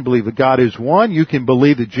exists. You can believe that God is one. You can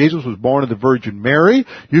believe that Jesus was born of the Virgin Mary.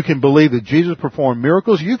 You can believe that Jesus performed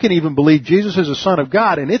miracles. You can even believe Jesus is the Son of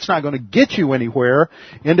God, and it's not going to get you anywhere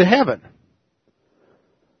into heaven.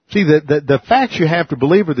 See, the facts you have to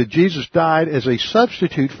believe are that Jesus died as a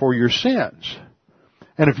substitute for your sins.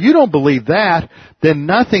 And if you don't believe that, then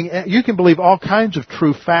you can believe all kinds of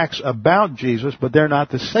true facts about Jesus, but they're not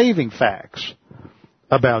the saving facts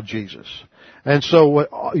about Jesus. And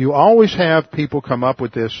so you always have people come up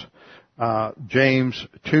with this James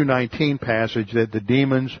 2:19 passage that the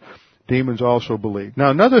demons also believe. Now,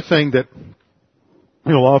 another thing that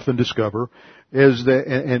you'll often discover is that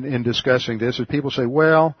in discussing this is people say,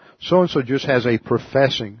 well, so-and-so just has a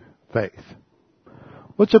professing faith.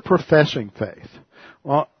 What's a professing faith?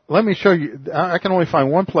 Well, let me show you. I can only find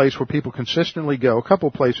one place where people consistently go, a couple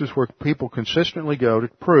of places where people consistently go to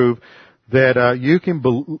prove that you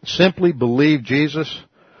can simply believe Jesus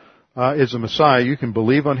is the Messiah. You can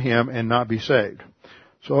believe on Him and not be saved.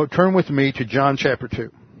 So turn with me to John chapter 2.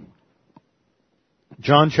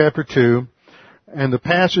 John chapter 2, and the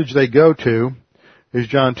passage they go to is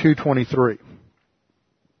John 2:23.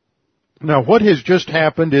 Now, what has just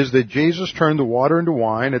happened is that Jesus turned the water into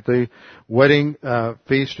wine at the wedding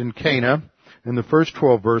feast in Cana in the first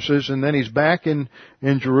 12 verses, and then He's back in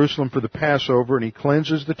Jerusalem for the Passover, and He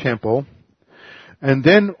cleanses the temple. And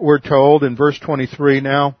then we're told in verse 23,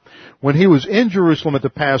 now, when He was in Jerusalem at the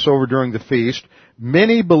Passover during the feast,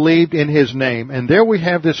 many believed in His name. And there we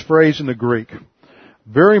have this phrase in the Greek.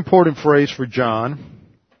 Very important phrase for John.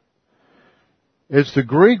 It's the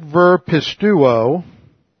Greek verb pisteuo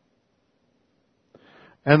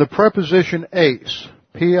and the preposition eis,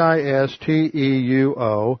 P-I-S-T-E-U-O,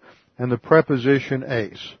 and the preposition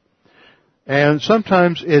eis. And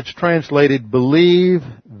sometimes it's translated believe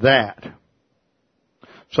that.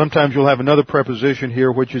 Sometimes you'll have another preposition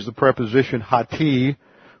here, which is the preposition hati,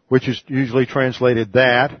 which is usually translated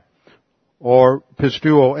that, or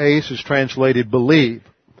pisteuo eis is translated believe.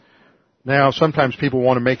 Now, sometimes people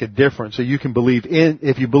want to make a difference. So you can believe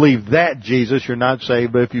if you believe that Jesus, you're not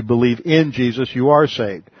saved, but if you believe in Jesus, you are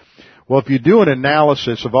saved. Well, if you do an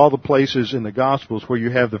analysis of all the places in the Gospels where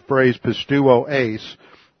you have the phrase pisteuo eis,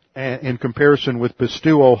 in comparison with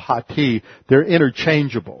pisteuo hati, they're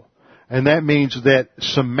interchangeable. And that means that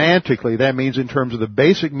semantically, that means in terms of the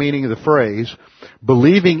basic meaning of the phrase,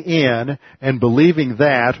 believing in and believing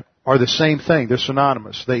that are the same thing. They're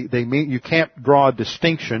synonymous. They mean, you can't draw a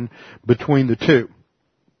distinction between the two.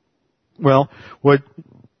 Well, what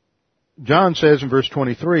John says in verse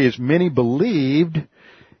 23 is many believed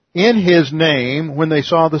in His name when they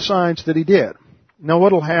saw the signs that He did. Now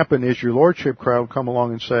what'll happen is your lordship crowd will come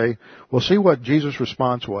along and say, well, see what Jesus'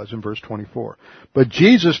 response was in verse 24. But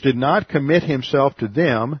Jesus did not commit Himself to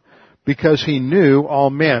them because He knew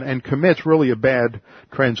all men. And commit's really a bad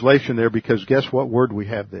translation there because guess what word we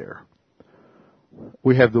have there?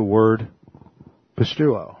 We have the word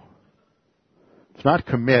pisteuo. It's not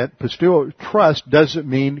commit. Pisteuo, trust, doesn't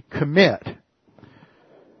mean commit.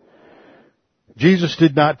 Jesus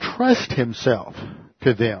did not trust Himself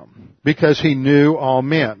to them because He knew all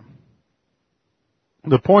men.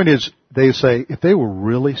 The point is, they say, if they were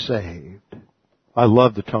really saved, I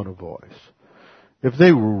love the tone of voice. If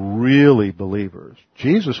they were really believers,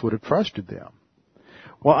 Jesus would have trusted them.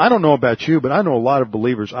 Well, I don't know about you, but I know a lot of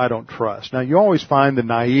believers I don't trust. Now, you always find the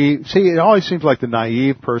naive, it always seems like the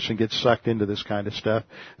naive person gets sucked into this kind of stuff.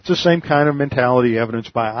 It's the same kind of mentality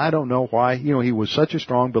evidenced by, I don't know why, he was such a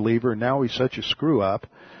strong believer and now he's such a screw up.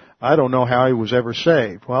 I don't know how he was ever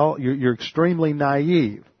saved. Well, you're extremely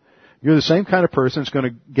naive. You're the same kind of person that's going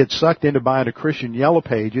to get sucked into buying a Christian Yellow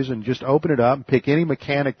Pages and just open it up and pick any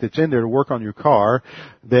mechanic that's in there to work on your car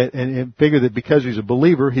and figure that because he's a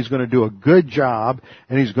believer, he's going to do a good job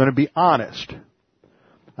and he's going to be honest.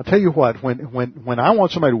 I'll tell you what, when I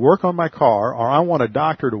want somebody to work on my car or I want a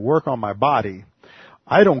doctor to work on my body,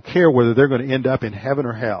 I don't care whether they're going to end up in heaven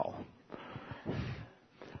or hell.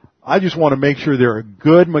 I just want to make sure they're a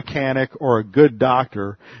good mechanic or a good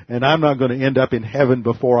doctor, and I'm not going to end up in heaven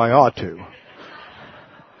before I ought to.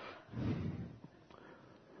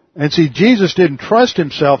 And see, Jesus didn't trust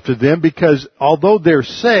Himself to them because although they're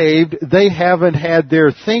saved, they haven't had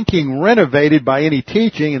their thinking renovated by any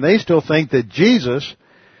teaching, and they still think that Jesus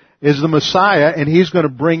is the Messiah, and He's going to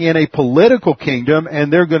bring in a political kingdom,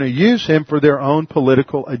 and they're going to use Him for their own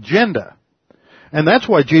political agenda. And that's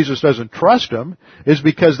why Jesus doesn't trust them, is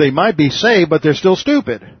because they might be saved, but they're still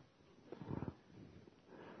stupid.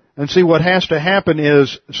 And see, what has to happen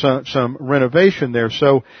is some renovation there.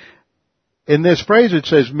 So, in this phrase it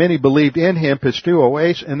says, many believed in Him, pisteuo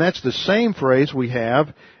eis, and that's the same phrase we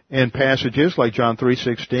have in passages like John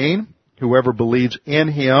 3:16, whoever believes in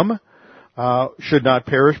Him should not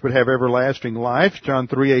perish but have everlasting life. John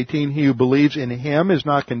 3:18, he who believes in Him is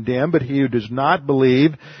not condemned, but he who does not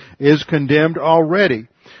believe is condemned already.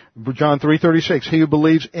 John 3:36, he who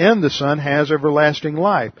believes in the Son has everlasting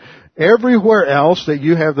life. Everywhere else that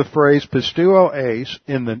you have the phrase pisteuo eis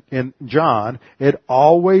in John, it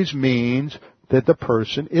always means that the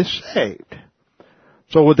person is saved.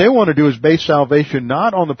 So what they want to do is base salvation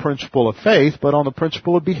not on the principle of faith, but on the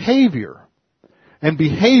principle of behavior. And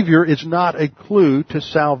behavior is not a clue to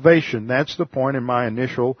salvation. That's the point in my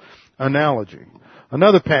initial analogy.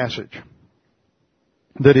 Another passage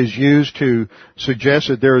that is used to suggest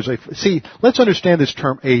that there is let's understand this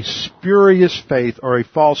term, a spurious faith or a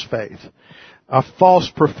false faith, a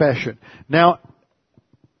false profession. Now,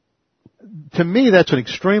 to me, that's an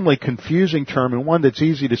extremely confusing term and one that's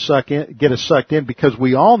easy to get us sucked in, because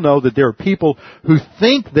we all know that there are people who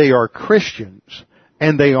think they are Christians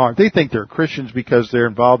and they aren't. They think they're Christians because they're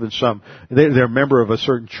involved in they're a member of a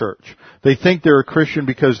certain church. They think they're a Christian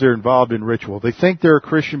because they're involved in ritual. They think they're a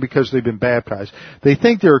Christian because they've been baptized. They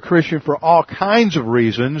think they're a Christian for all kinds of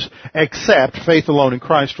reasons except faith alone in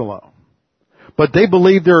Christ alone. But they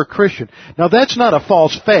believe they're a Christian. Now, that's not a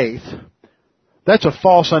false faith. That's a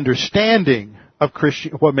false understanding of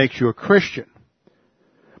what makes you a Christian.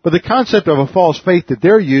 But the concept of a false faith that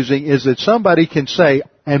they're using is that somebody can say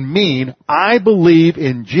and mean, I believe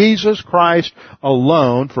in Jesus Christ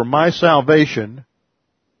alone for my salvation,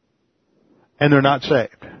 and they're not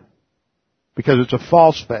saved. Because it's a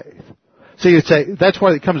false faith. See, that's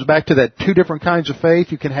why it comes back to that two different kinds of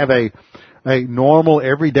faith. You can have a normal,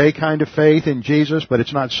 everyday kind of faith in Jesus, but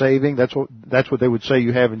it's not saving. That's what they would say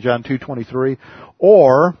you have in John 2:23.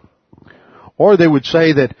 Or they would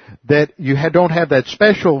say that you don't have that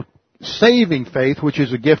special saving faith, which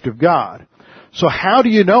is a gift of God. So how do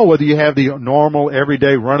you know whether you have the normal,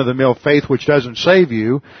 everyday, run-of-the-mill faith which doesn't save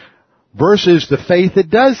you versus the faith that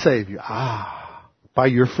does save you? By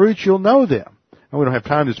your fruits you'll know them. And we don't have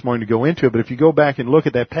time this morning to go into it, but if you go back and look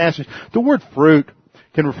at that passage, the word fruit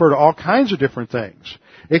can refer to all kinds of different things.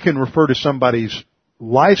 It can refer to somebody's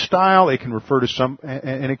lifestyle, it can refer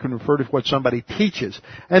to what somebody teaches.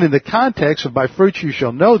 And in the context of by fruits you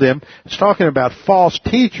shall know them, it's talking about false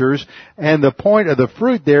teachers, and the point of the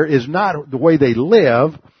fruit there is not the way they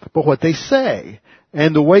live, but what they say.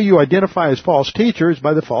 And the way you identify as false teachers is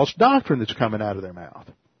by the false doctrine that's coming out of their mouth.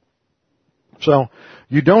 So,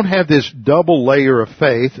 you don't have this double layer of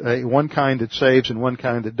faith, one kind that saves and one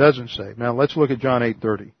kind that doesn't save. Now, let's look at John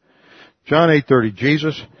 8:30. John 8:30,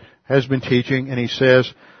 Jesus has been teaching, and he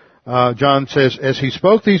says, John says, as he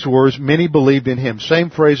spoke these words, many believed in him. Same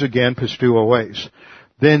phrase again, pisteuo eis.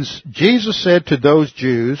 Then Jesus said to those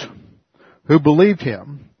Jews who believed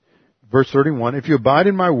him, verse 31, if you abide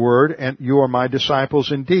in my word, and you are my disciples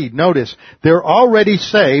indeed. Notice, they're already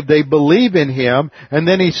saved, they believe in him, and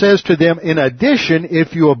then he says to them, in addition,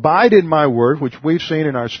 if you abide in my word, which we've seen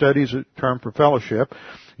in our studies a term for fellowship,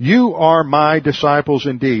 you are my disciples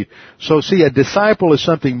indeed. So see, a disciple is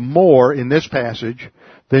something more in this passage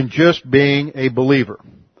than just being a believer.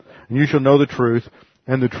 And you shall know the truth,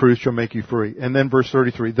 and the truth shall make you free. And then verse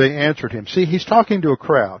 33, they answered him. See, he's talking to a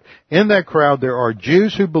crowd. In that crowd there are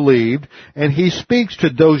Jews who believed, and he speaks to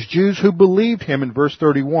those Jews who believed him in verse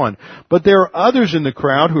 31. But there are others in the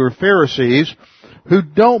crowd who are Pharisees who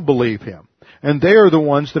don't believe him. And they are the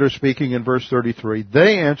ones that are speaking in verse 33.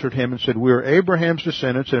 They answered him and said, we are Abraham's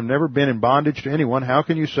descendants and have never been in bondage to anyone. How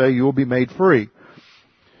can you say you will be made free?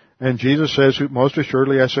 And Jesus says, most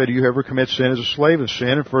assuredly I say to you, whoever commits sin is a slave of sin.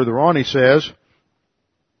 And further on he says,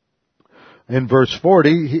 in verse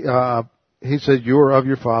 40, he said, you are of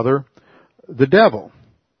your father, the devil.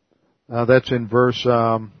 That's in verse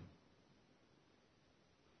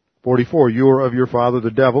 44. You are of your father,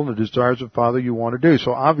 the devil, and the desires of the father you want to do.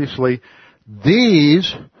 So obviously,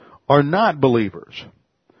 these are not believers.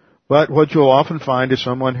 But what you'll often find is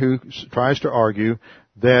someone who tries to argue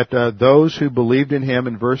that those who believed in him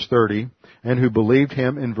in verse 30 and who believed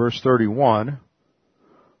him in verse 31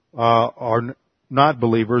 are not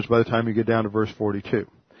believers by the time you get down to verse 42.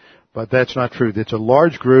 But that's not true. It's a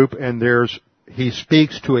large group, and he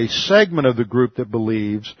speaks to a segment of the group that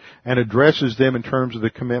believes and addresses them in terms of the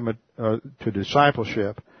commitment to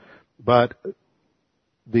discipleship. But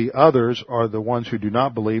the others are the ones who do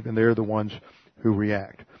not believe, and they're the ones who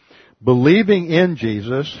react. Believing in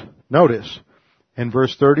Jesus, notice, in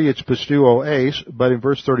verse 30 it's pisteuo eis, but in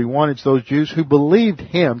verse 31 it's those Jews who believed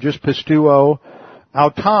him, just pisteuo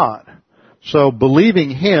auton. So believing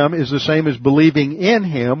him is the same as believing in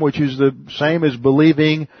him, which is the same as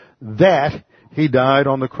believing that he died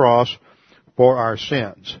on the cross for our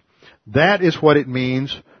sins. That is what it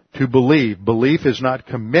means to believe. Belief is not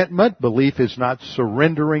commitment. Belief is not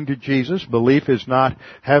surrendering to Jesus. Belief is not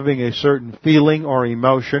having a certain feeling or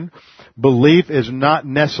emotion. Belief is not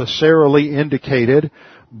necessarily indicated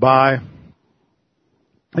by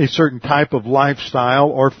a certain type of lifestyle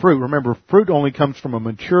or fruit. Remember, fruit only comes from a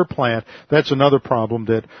mature plant. That's another problem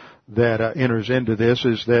that enters into this,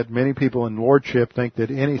 is that many people in lordship think that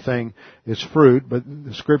anything is fruit, but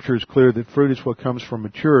the Scripture is clear that fruit is what comes from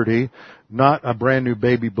maturity, not a brand new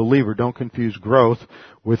baby believer. Don't confuse growth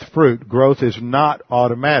with fruit. Growth is not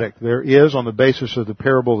automatic. There is, on the basis of the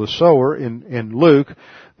parable of the sower in Luke,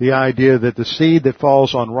 the idea that the seed that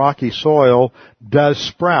falls on rocky soil does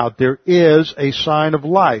sprout. There is a sign of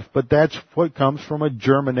life, but that's what comes from a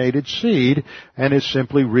germinated seed and is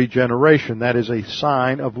simply regeneration. That is a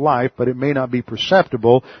sign of life, but it may not be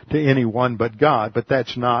perceptible to anyone but God. But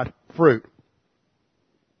that's not fruit.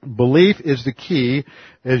 Belief is the key,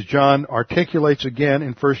 as John articulates again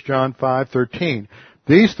in 1 John 5:13.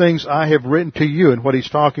 These things I have written to you, and what he's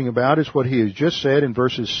talking about is what he has just said in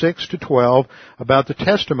verses 6 to 12 about the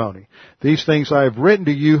testimony. These things I have written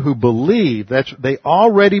to you who believe. They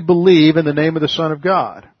already believe in the name of the Son of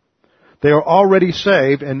God. They are already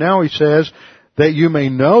saved, and now he says that you may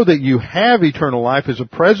know that you have eternal life as a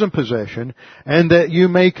present possession, and that you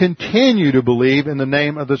may continue to believe in the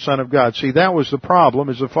name of the Son of God. See, that was the problem,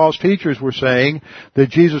 is the false teachers were saying that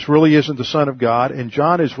Jesus really isn't the Son of God, and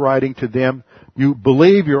John is writing to them, you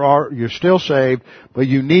believe you're still saved, but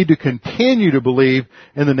you need to continue to believe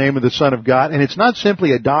in the name of the Son of God. And it's not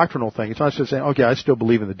simply a doctrinal thing. It's not just saying, okay, I still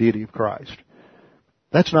believe in the deity of Christ.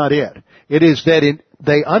 That's not it. It is that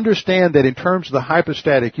they understand that in terms of the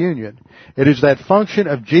hypostatic union, it is that function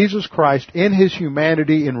of Jesus Christ in His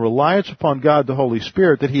humanity in reliance upon God the Holy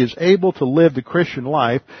Spirit that He is able to live the Christian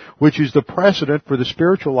life, which is the precedent for the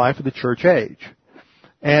spiritual life of the church age.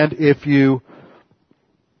 And if you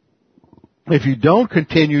don't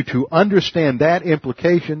continue to understand that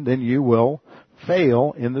implication, then you will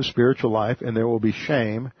fail in the spiritual life, and there will be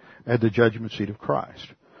shame at the judgment seat of Christ.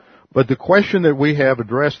 But the question that we have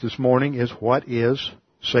addressed this morning is, what is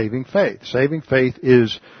saving faith? Saving faith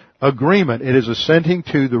is agreement. It is assenting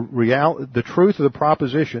to the truth of the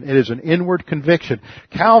proposition. It is an inward conviction.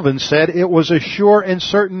 Calvin said it was a sure and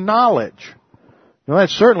certain knowledge. Now,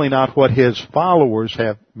 that's certainly not what his followers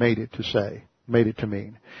have made it to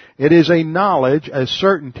mean. It is a knowledge, a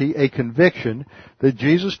certainty, a conviction that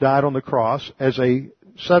Jesus died on the cross as a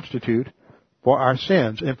substitute for our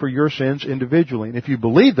sins and for your sins individually. And if you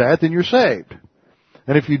believe that, then you're saved.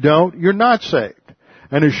 And if you don't, you're not saved.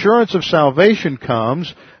 An assurance of salvation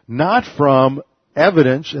comes not from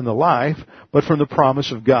evidence in the life, but from the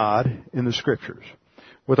promise of God in the Scriptures.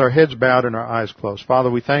 With our heads bowed and our eyes closed,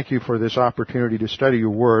 Father, we thank you for this opportunity to study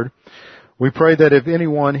your Word. We pray that if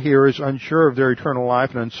anyone here is unsure of their eternal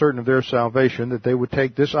life and uncertain of their salvation, that they would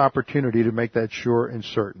take this opportunity to make that sure and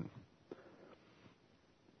certain.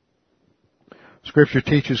 Scripture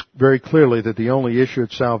teaches very clearly that the only issue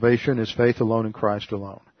at salvation is faith alone in Christ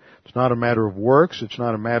alone. It's not a matter of works. It's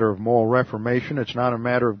not a matter of moral reformation. It's not a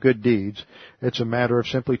matter of good deeds. It's a matter of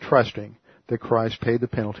simply trusting that Christ paid the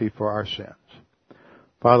penalty for our sins.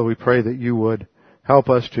 Father, we pray that you would help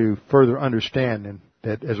us to further understand, and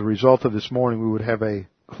that as a result of this morning we would have a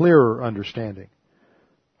clearer understanding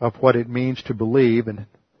of what it means to believe, and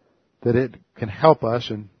that it can help us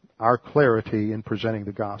in our clarity in presenting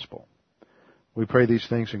the gospel. We pray these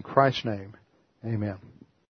things in Christ's name. Amen.